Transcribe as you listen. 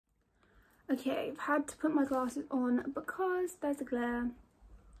Okay, I've had to put my glasses on because there's a glare.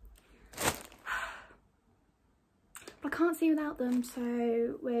 I can't see without them,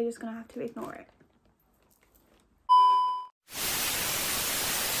 so we're just gonna have to ignore it.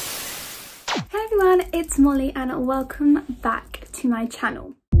 Hey everyone, it's Molly and welcome back to my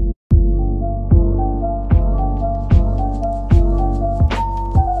channel.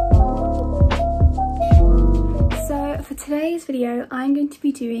 For today's video, I'm going to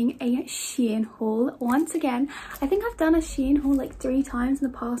be doing a Shein haul once again. I think I've done a Shein haul like 3 times in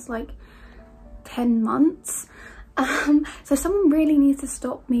the past like 10 months. So someone really needs to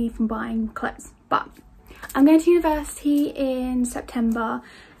stop me from buying clothes. But I'm going to university in September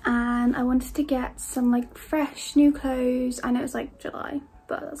and I wanted to get some like fresh new clothes. I know it's like July,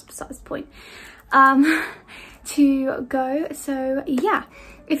 but that's besides the point. To go. So yeah,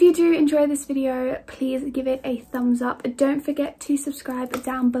 if you do enjoy this video, please give it a thumbs up. Don't forget to subscribe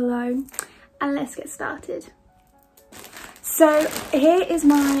down below and let's get started. So here is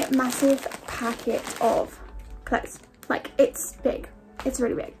my massive packet of clothes. Like, it's big, it's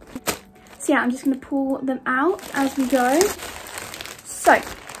really big. So yeah, I'm just going to pull them out as we go. So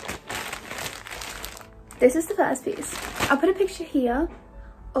this is the first piece. I'll put a picture here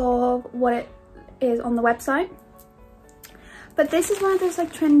of what it is on the website, but this is one of those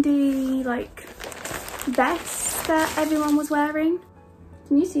like trendy like vests that everyone was wearing.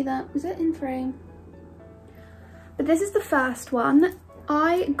 Can you see that? Is it in frame? But this is the first one.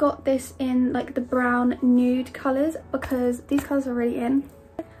 I got this in like the brown nude colors because these colors are really in,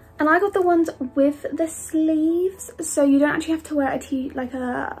 and I got the ones with the sleeves, so you don't actually have to wear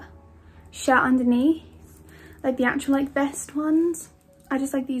a shirt underneath, like the actual like vest ones. I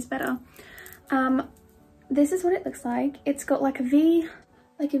just like these better. This is what it looks like. It's got like a V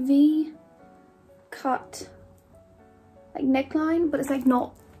cut like neckline, but it's like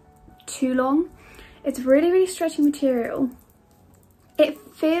not too long. It's really stretchy material. It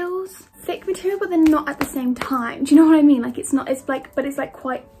feels thick material, but then not at the same time. Do you know what I mean? Like it's not, it's like, but it's like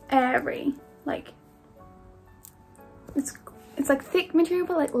quite airy. Like it's like thick material,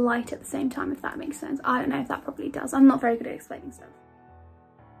 but like light at the same time, if that makes sense. I don't know if that probably does. I'm not very good at explaining stuff.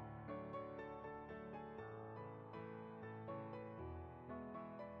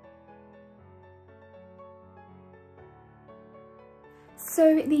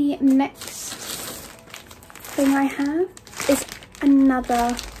 So the next thing I have is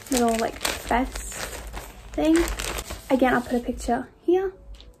another little like vest thing. Again, I'll put a picture here.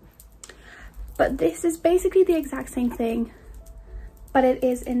 But this is basically the exact same thing, but it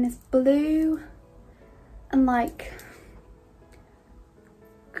is in this blue and like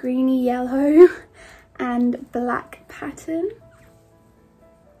greeny yellow and black pattern.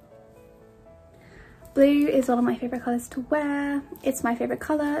 Blue is one of my favorite colors to wear. It's my favorite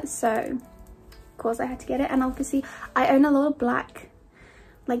color, so of course I had to get it. And obviously I own a lot of black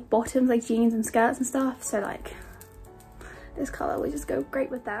like bottoms, like jeans and skirts and stuff, so like this color would just go great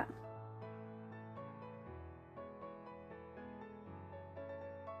with that.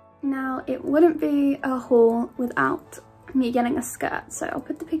 Now it wouldn't be a haul without me getting a skirt, so I'll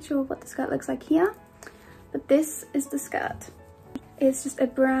put the picture of what the skirt looks like here. But this is the skirt. It's just a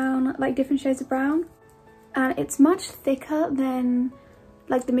brown, like different shades of brown, and it's much thicker than,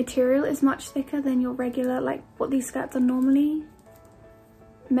 like the material is much thicker than your regular, like what these skirts are normally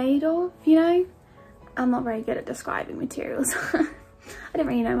made of, you know? I'm not very good at describing materials. I don't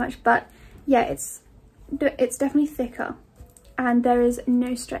really know much, but yeah, it's definitely thicker and there is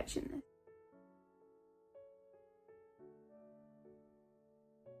no stretch in this.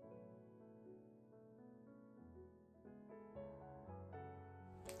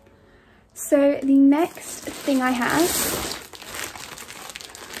 So the next thing I have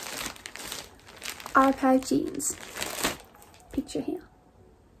are a pair of jeans. Picture here.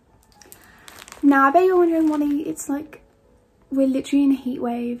 Now I bet you're wondering, Molly, it's like we're literally in a heat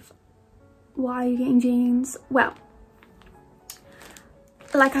wave. Why are you getting jeans? Well,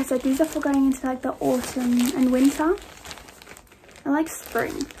 like I said, these are for going into like the autumn and winter and like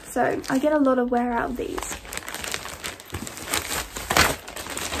spring. So I get a lot of wear out of these.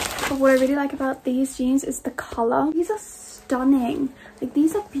 But what I really like about these jeans is the color. These are stunning. Like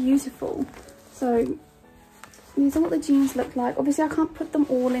these are beautiful. So these are what the jeans look like. Obviously I can't put them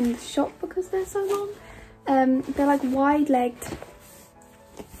all in the shop because they're so long. They're like wide legged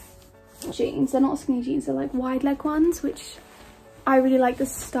jeans. They're not skinny jeans, they're like wide leg ones, which I really like the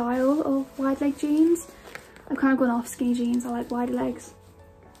style of wide leg jeans. I've kind of gone off skinny jeans. I like wider legs.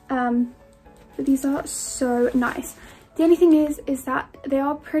 But these are so nice. The only thing is that they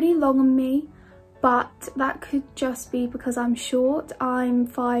are pretty long on me, but that could just be because I'm short. I'm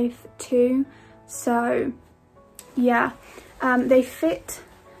 5'2", so yeah. They fit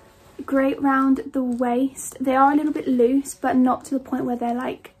great round the waist. They are a little bit loose, but not to the point where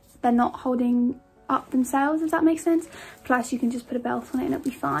they're not holding up themselves, if that makes sense. Plus you can just put a belt on it and it'll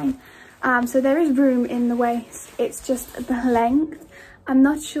be fine. So there is room in the waist, it's just the length. I'm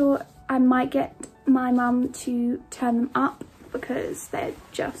not sure, I might get my mum to turn them up because they're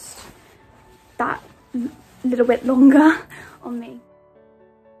just that little bit longer on me.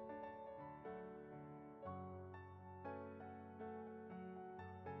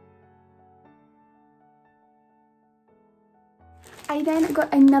 I then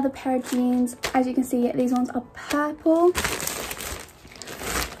got another pair of jeans. As you can see, these ones are purple.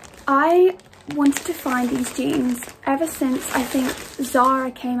 I wanted to find these jeans ever since I think Zara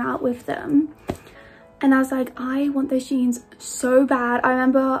came out with them. And I was like, I want those jeans so bad. I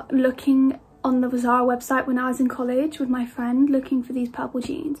remember looking on the Zara website when I was in college with my friend looking for these purple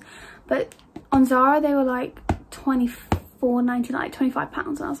jeans. But on Zara, they were like £24.99, £25.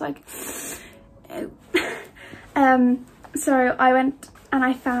 And I was like, ew. So I went and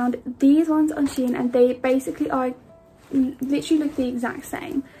I found these ones on Shein, and they basically are literally look the exact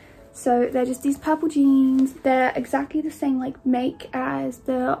same. So they're just these purple jeans. They're exactly the same like make as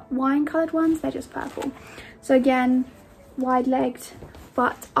the wine coloured ones, they're just purple. So again, wide legged,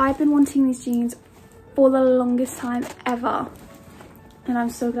 but I've been wanting these jeans for the longest time ever, and I'm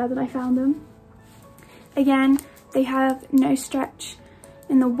so glad that I found them. Again, they have no stretch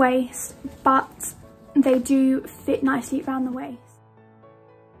in the waist, but they do fit nicely around the waist.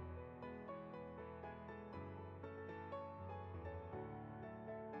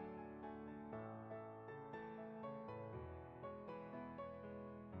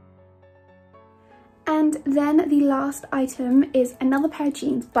 And then the last item is another pair of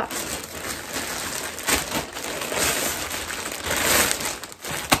jeans, but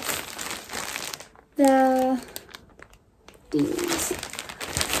these.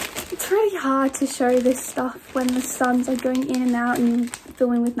 It's really hard to show this stuff when the suns are going in and out and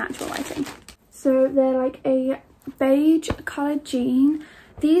filming with natural lighting. So they're like a beige coloured jean.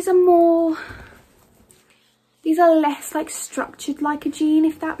 These are less like structured like a jean,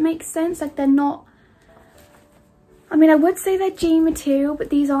 if that makes sense. Like they're not, I mean, I would say they're jean material, but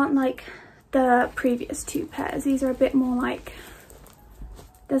these aren't like the previous two pairs. These are a bit more like,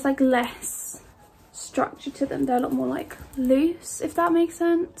 there's like less structure to them. They're a lot more like loose, if that makes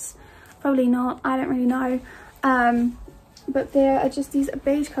sense. Probably not, I don't really know. But there are just these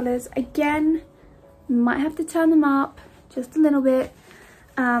beige colours. Again, might have to turn them up just a little bit.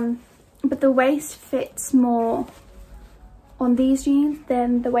 But the waist fits more on these jeans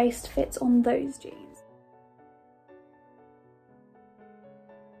than the waist fits on those jeans.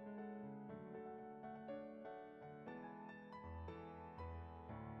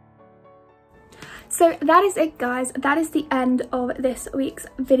 So that is it, guys. That is the end of this week's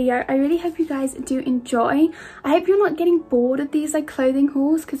video. I really hope you guys do enjoy. I hope you're not getting bored of these like clothing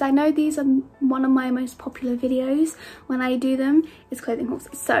hauls, because I know these are one of my most popular videos when I do them, is clothing hauls.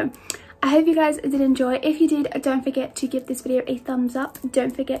 So I hope you guys did enjoy. If you did, don't forget to give this video a thumbs up.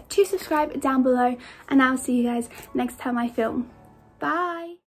 Don't forget to subscribe down below, and I'll see you guys next time I film. Bye.